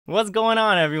What's going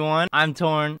on, everyone? I'm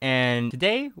Torn, and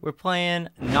today we're playing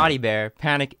Naughty Bear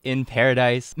Panic in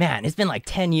Paradise. Man, it's been like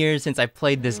 10 years since I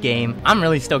played this game. I'm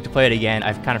really stoked to play it again.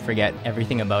 I kind of forget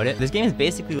everything about it. This game is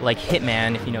basically like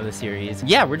Hitman, if you know the series.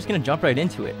 Yeah, we're just gonna jump right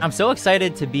into it. I'm so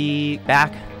excited to be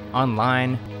back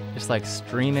online, just like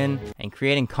streaming and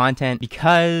creating content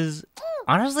because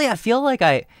honestly, I feel like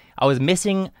I was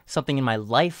missing something in my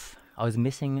life. I was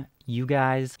missing you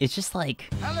guys. It's just like,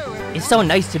 it's so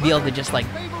nice to be able to just like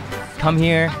come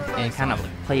here and kind of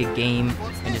like play a game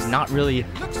and just not really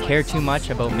care too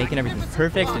much about making everything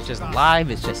perfect. It's just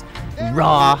live, it's just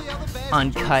raw,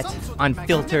 uncut,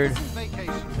 unfiltered.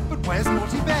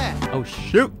 Oh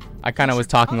shoot! I kind of was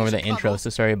talking over the intro,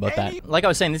 so sorry about that. Like I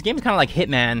was saying, this game is kind of like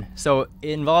Hitman, so it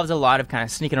involves a lot of kind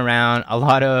of sneaking around, a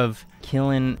lot of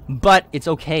killing, but it's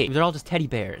okay. They're all just teddy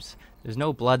bears. There's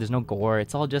no blood, there's no gore,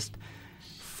 it's all just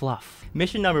fluff.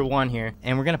 Mission number 1 here,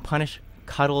 and we're gonna punish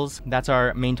Cuddles. That's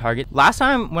our main target. Last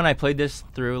time when I played this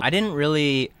through, I didn't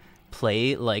really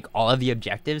play like all of the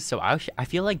objectives, so I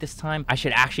feel like this time I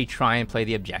should actually try and play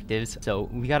the objectives. So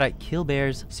we gotta kill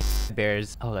bears,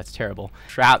 bears. Oh, that's terrible.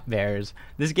 Trap bears.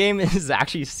 This game is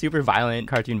actually super violent,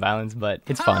 cartoon violence, but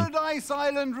it's fun. Paradise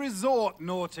Island Resort,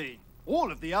 Naughty.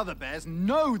 All of the other bears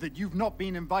know that you've not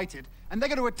been invited, and they're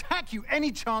going to attack you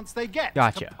any chance they get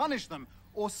Gotcha. to punish them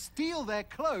or steal their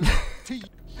clothes to you.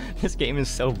 This game is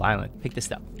so violent. Pick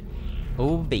this up.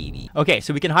 Oh, baby. Okay,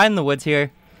 so we can hide in the woods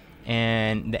here,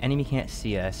 and the enemy can't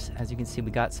see us. As you can see,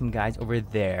 we got some guys over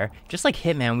there. Just like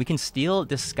Hitman, we can steal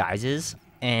disguises,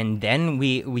 and then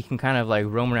we can kind of like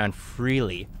roam around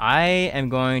freely. I am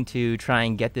going to try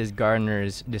and get this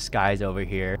gardener's disguise over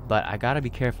here, but I gotta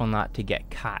be careful not to get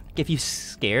caught. If you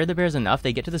scare the bears enough,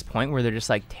 they get to this point where they're just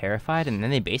like terrified, and then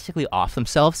they basically off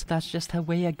themselves. That's just the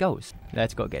way it goes.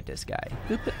 Let's go get this guy.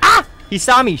 Ah! He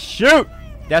saw me! Shoot!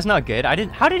 That's not good.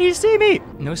 How did he see me?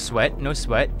 No sweat, no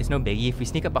sweat. It's no biggie. If we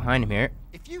sneak up behind him here.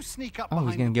 If you sneak up Oh,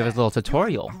 he's gonna give us a little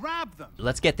tutorial. Grab them.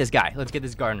 Let's get this guy. Let's get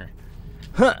this gardener.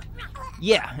 Huh.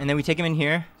 Yeah, and then we take him in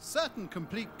here. Certain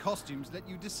complete costumes let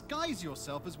you disguise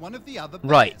yourself as one of the other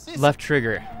bears. Right, left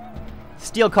trigger.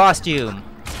 Steal costume.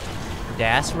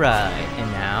 That's right.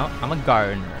 And now I'm a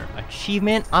gardener.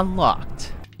 Achievement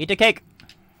unlocked. Eat the cake.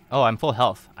 Oh, I'm full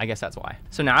health. I guess that's why.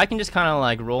 So now I can just kind of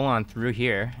like roll on through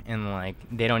here and like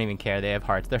they don't even care. They have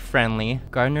hearts. They're friendly.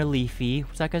 Gardener Leafy.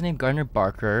 What's that guy's name? Gardener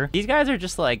Barker. These guys are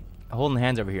just like holding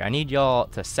hands over here. I need y'all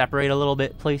to separate a little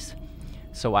bit, please,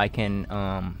 so I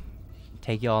can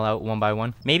take y'all out one by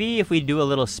one. Maybe if we do a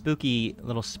little spooky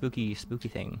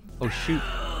thing. Oh shoot.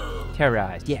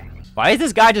 Terrorized. Yeah. Why is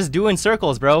this guy just doing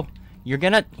circles, bro? He's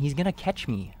gonna catch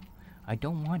me. I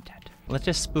don't want that. Let's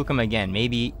just spook him again.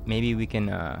 Maybe we can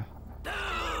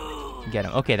get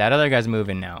him. Okay, that other guy's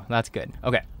moving now. That's good.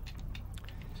 Okay.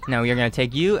 Now we are gonna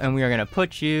take you and we are gonna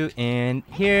put you in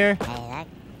here. Oh,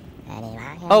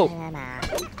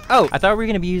 I thought we were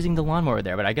gonna be using the lawnmower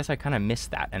there, but I guess I kind of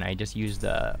missed that and I just used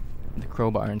the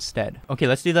crowbar instead. Okay,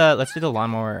 let's do the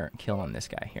lawnmower kill on this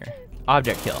guy here.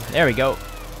 Object kill. There we go.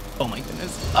 Oh my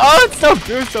goodness. Oh, it's so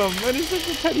gruesome. What is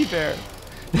such a teddy bear?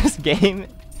 This game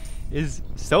is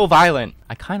so violent.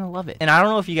 I kind of love it. And I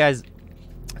don't know if you guys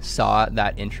saw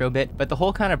that intro bit, but the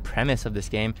whole kind of premise of this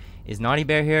game is Naughty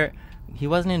Bear here. He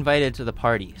wasn't invited to the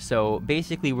party. So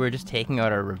basically we're just taking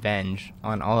out our revenge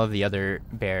on all of the other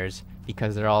bears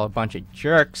because they're all a bunch of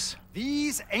jerks.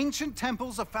 These ancient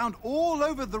temples are found all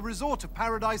over the resort of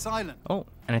Paradise Island. Oh,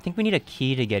 and I think we need a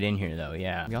key to get in here though.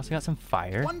 Yeah, we also got some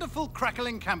fire. Wonderful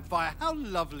crackling campfire. How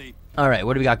lovely. All right,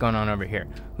 what do we got going on over here?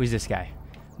 Who's this guy?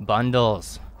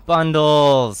 Bundles.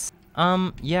 Bundles.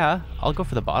 Yeah, I'll go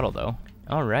for the bottle though.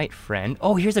 All right, friend.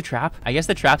 Oh, here's a trap. I guess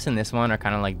the traps in this one are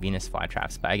kind of like Venus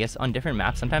flytraps, but I guess on different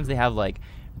maps, sometimes they have like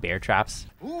bear traps.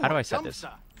 Ooh, how do I set this?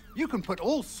 You can put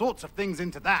all sorts of things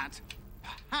into that.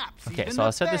 Perhaps okay, even so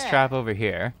I'll set this trap over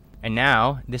here. And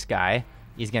now this guy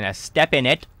is gonna step in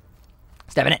it.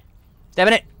 Step in it. Step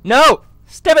in it. No!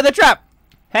 Step in the trap!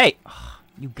 Hey! Oh,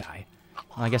 you guy.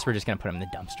 Well, I guess we're just gonna put him in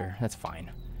the dumpster. That's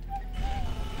fine.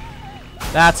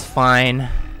 That's fine.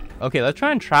 Okay, let's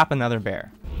try and trap another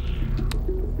bear.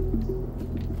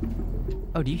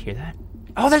 Oh, do you hear that?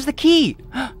 Oh, there's the key!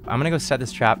 I'm gonna go set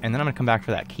this trap, and then I'm gonna come back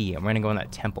for that key. I'm gonna go in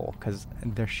that temple, because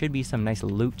there should be some nice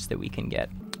loots that we can get.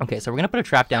 Okay, so we're gonna put a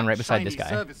trap down right beside this guy.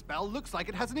 Service bell looks like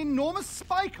it has an enormous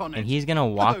spike on it. And he's gonna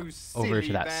walk Oh, over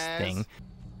to that bears. thing.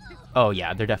 Oh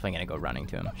yeah, they're definitely gonna go running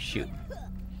to him. Shoot.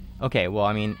 Okay, well,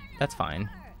 I mean, that's fine.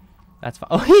 That's fine.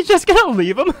 Oh, he's just gonna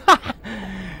leave him?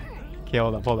 Okay,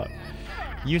 hold up.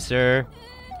 You, sir.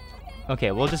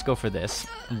 Okay, we'll just go for this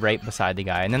right beside the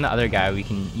guy. And then the other guy, we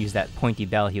can use that pointy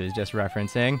bell he was just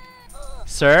referencing.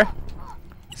 Sir?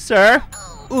 Sir?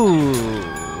 Ooh.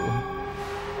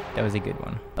 That was a good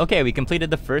one. Okay, we completed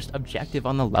the first objective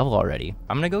on the level already.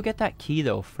 I'm gonna go get that key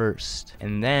though first.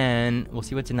 And then we'll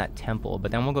see what's in that temple.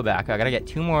 But then we'll go back. I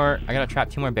gotta trap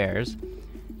 2 more bears.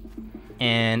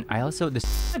 And I also,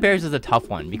 this bears is a tough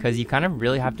one because you kind of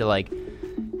really have to like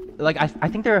I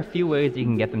think there are a few ways you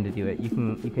can get them to do it. You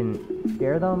can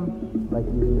scare them like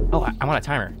using, oh, I want a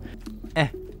timer.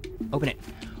 Open it.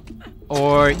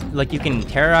 Or like you can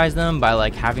terrorize them by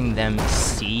like having them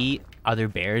see other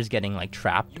bears getting like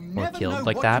trapped or killed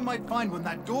like that. You might find when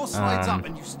that door slides up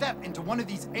and you step into one of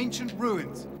these ancient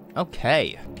ruins.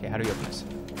 Okay, how do we open this?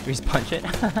 Do we just punch it?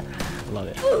 Love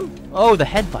it. Oh, the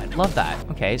headbutt, love that.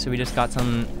 Okay, so we just got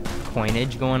some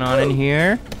coinage going on in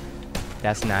here.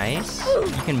 That's nice.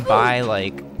 You can buy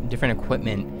like different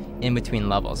equipment in between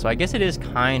levels. So I guess it is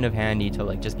kind of handy to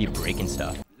like just be breaking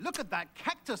stuff. Look at that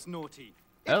cactus, Naughty.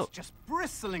 It's just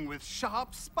bristling with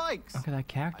sharp spikes. Look at that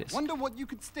cactus. I wonder what you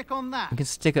could stick on that.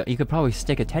 You could probably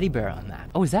stick a teddy bear on that.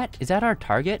 Oh, is that our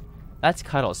target? That's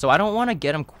Cuddles. So I don't want to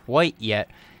get him quite yet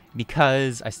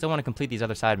because I still want to complete these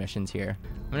other side missions here.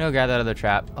 I'm gonna go grab that other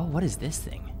trap. Oh, what is this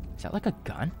thing? Is that like a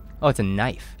gun? Oh, it's a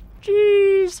knife.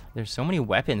 Jeez. There's so many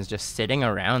weapons just sitting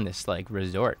around this like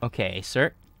resort. Okay,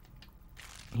 sir.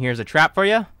 Here's a trap for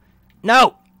you.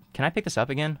 No! Can I pick this up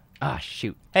again? Ah,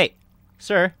 shoot. Hey,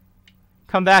 sir.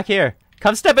 Come back here.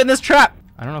 Come step in this trap.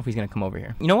 I don't know if he's gonna come over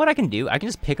here. You know what I can do? I can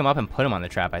just pick him up and put him on the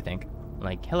trap, I think.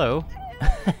 Like, hello.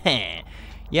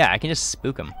 Yeah, I can just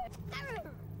spook him.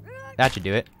 That should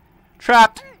do it.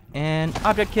 Trapped. And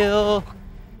object kill.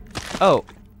 Oh.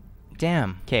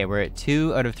 Damn. Okay, we're at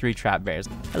 2 out of 3 trap bears.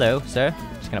 Hello, sir.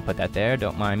 Just gonna put that there.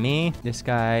 Don't mind me. This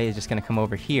guy is just gonna come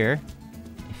over here.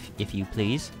 If you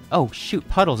please. Oh, shoot.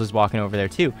 Puddles is walking over there,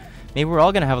 too. Maybe we're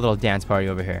all gonna have a little dance party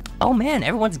over here. Oh, man.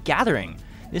 Everyone's gathering.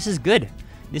 This is good.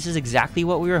 This is exactly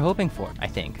what we were hoping for, I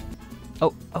think.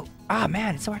 Oh. Ah,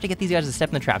 man. It's so hard to get these guys to step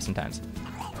in the trap sometimes.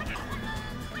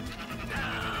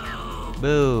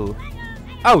 Boo.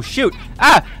 Oh, shoot.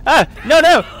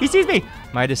 No. He sees me.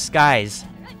 My disguise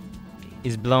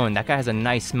is blown. That guy has a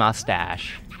nice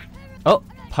mustache. Oh,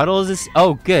 Puddles is...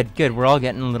 Oh, good. We're all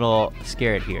getting a little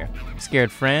scared here.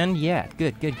 Scared friend? Yeah,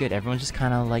 good. Everyone's just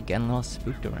kind of like getting a little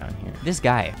spooked around here. This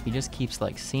guy, he just keeps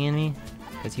like seeing me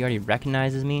because he already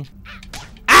recognizes me.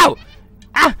 Ow!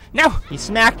 Ah, no! He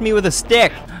smacked me with a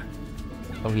stick.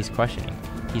 Oh, he's questioning.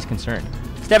 He's concerned.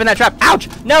 Step in that trap. Ouch!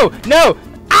 No!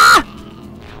 Ah!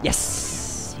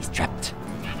 Yes! He's trapped.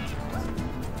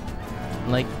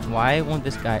 Like, why won't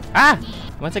this guy... Ah!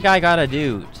 What's a guy gotta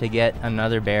do to get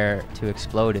another bear to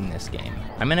explode in this game?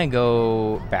 I'm gonna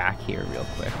go back here real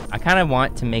quick. I kind of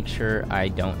want to make sure I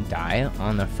don't die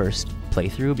on the first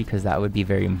playthrough because that would be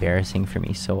very embarrassing for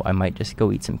me. So I might just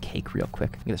go eat some cake real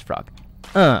quick. Look at this frog.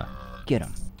 Get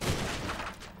him.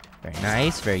 Very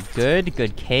nice, very good.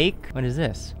 Good cake. What is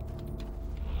this?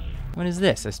 What is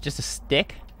this? It's just a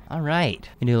stick? All right.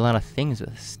 You can do a lot of things with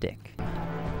a stick.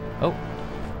 Oh.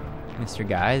 Mr.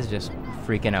 Guy is just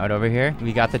freaking out over here.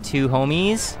 We got the 2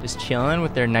 homies just chilling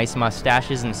with their nice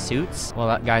mustaches and suits. While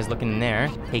that guy's looking in there.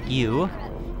 Take you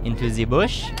into the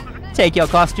bush. Take your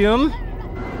costume.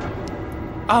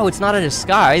 Oh, it's not a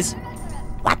disguise.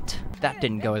 What? That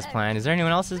didn't go as planned. Is there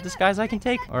anyone else's disguise I can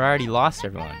take? Or I already lost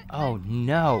everyone? Oh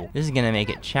no. This is gonna make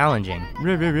it challenging.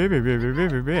 Can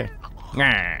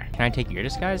I take your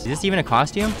disguise? Is this even a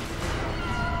costume?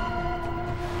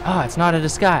 Oh, it's not a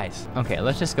disguise. Okay,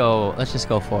 let's just go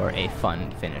for a fun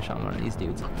finish on one of these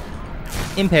dudes.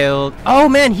 Impaled. Oh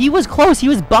man, he was close. He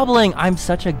was bubbling. I'm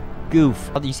such a goof.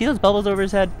 Oh, you see those bubbles over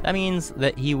his head? That means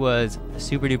that he was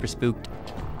super duper spooked.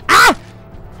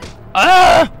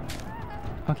 Ah!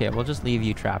 Okay, we'll just leave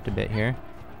you trapped a bit here.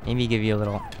 Maybe give you a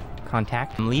little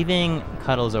contact. I'm leaving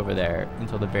Cuddles over there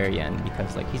until the very end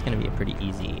because like he's gonna be a pretty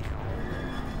easy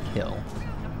kill.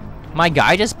 My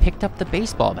guy just picked up the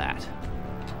baseball bat.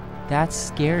 That's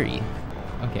scary.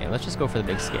 Okay, let's just go for the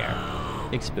big scare.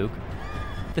 Big spook.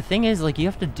 The thing is, like, you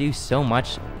have to do so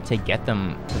much to get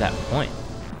them to that point.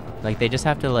 Like, they just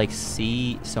have to, like,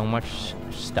 see so much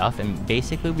stuff, and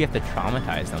basically we have to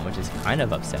traumatize them, which is kind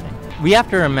of upsetting. We have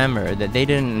to remember that they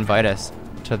didn't invite us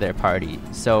to their party,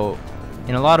 so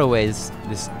in a lot of ways,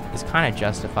 this is kind of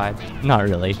justified. Not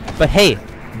really. But hey,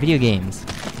 video games.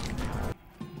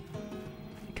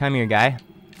 Come here, guy.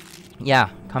 Yeah,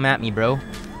 come at me, bro.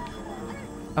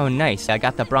 Oh, nice. I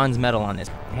got the bronze medal on this.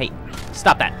 Hey,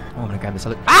 stop that. Oh, I'm gonna grab this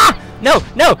other... Ah! No!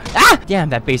 Ah! Damn,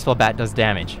 that baseball bat does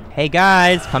damage. Hey,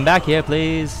 guys, come back here,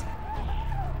 please.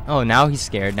 Oh, now he's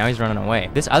scared. Now he's running away.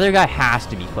 This other guy has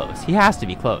to be close. He has to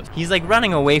be close. He's, like,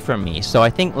 running away from me. So I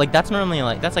think, like, that's normally,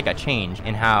 like, that's, like, a change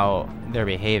in how they're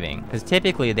behaving. Because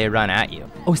typically, they run at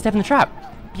you. Oh, step in the trap.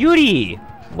 Beauty!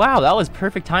 Wow, that was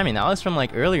perfect timing. That was from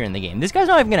like earlier in the game. This guy's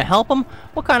not even gonna help him?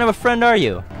 What kind of a friend are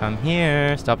you? Come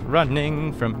here, stop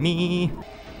running from me.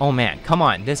 Oh man, come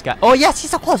on, this guy. Oh yes,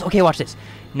 he's so close. Okay, watch this.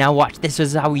 Now watch, this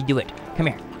is how we do it. Come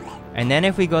here. And then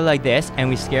if we go like this and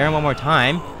we scare him one more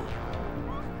time.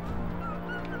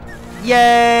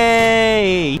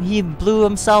 Yay! He blew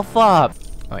himself up.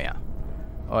 Oh yeah.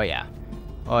 Oh yeah.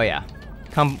 Oh yeah.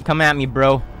 Come at me,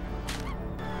 bro.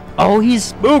 Oh, he's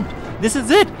spooked. This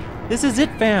is it. This is it,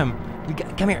 fam.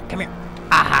 Come here, come here.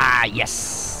 Ah,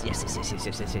 yes. Yes.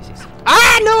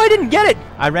 Ah, no, I didn't get it.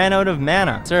 I ran out of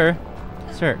mana. Sir,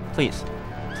 please.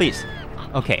 Please.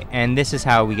 Okay, and this is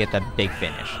how we get the big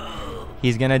finish.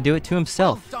 He's gonna do it to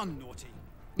himself. Well done, Naughty.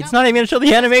 It's not even gonna show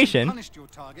the animation. Punished your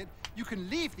target. You can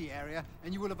leave the area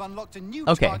and you will have unlocked a new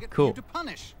Okay, cool. for you to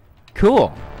punish.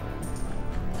 Cool.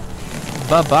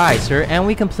 Bye-bye, sir. And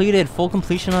we completed full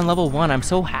completion on level 1. I'm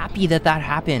so happy that that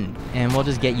happened. And we'll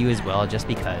just get you as well, just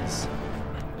because.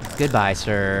 Goodbye,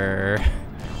 sir.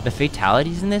 The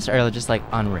fatalities in this are just, like,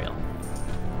 unreal.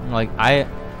 Like,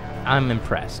 I'm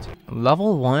impressed.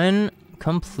 Level 1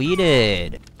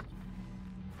 completed.